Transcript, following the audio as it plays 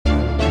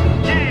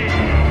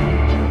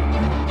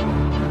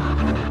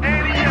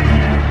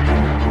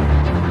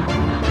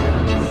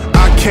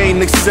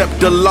won't accept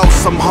the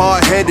loss, I'm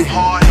hard-headed.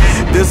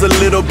 There's a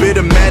little bit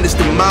of madness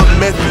to my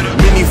method.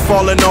 Many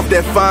falling off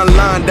that fine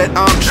line that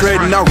I'm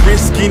treading. I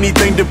risk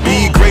anything to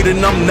be great,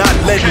 and I'm not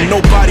letting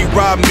nobody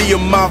rob me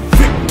of my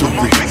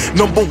victory.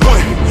 Number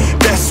one,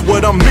 that's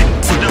what I'm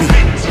meant to be.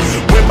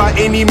 When by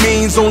any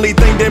means, only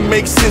thing that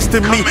makes sense to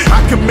me, I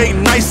can make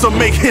nice or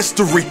make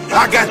history.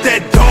 I got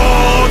that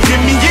dog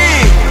in me,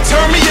 yeah,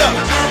 turn me up.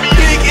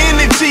 Big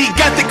energy,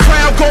 got the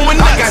crowd going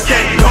nuts. I got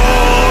that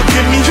dog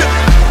in me,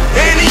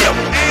 ante up.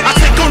 I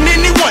take on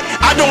anyone,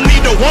 I don't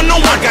need a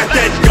one-on-one. I got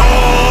that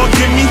dog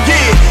in me,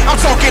 yeah, I'm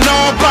talking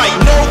all bite,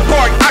 no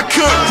bark. I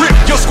could rip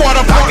your squad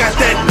apart. I got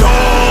that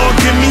dog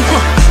in me,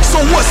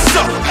 so what's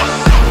up?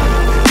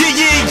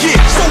 Yeah,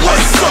 so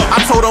what's up? I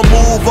told her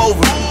move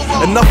over.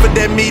 Enough of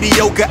that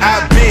mediocre,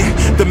 I've been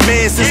the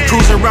man since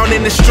cruising around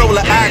in the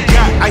stroller. I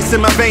got ice in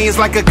my veins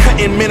like a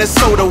cut in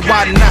Minnesota.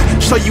 Why not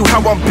show you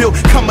how I'm built?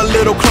 Come a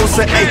little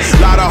closer, ayy.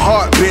 Lot of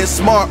heart, been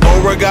smart,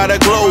 aura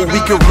gotta glow.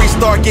 We can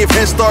restart, give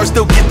head start,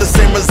 still get the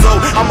same result.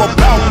 I'm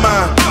about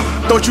mine,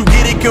 don't you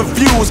get it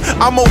confused.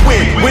 I'ma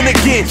win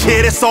again,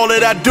 yeah, that's all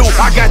that I do.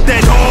 I got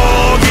that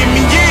dog in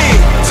me,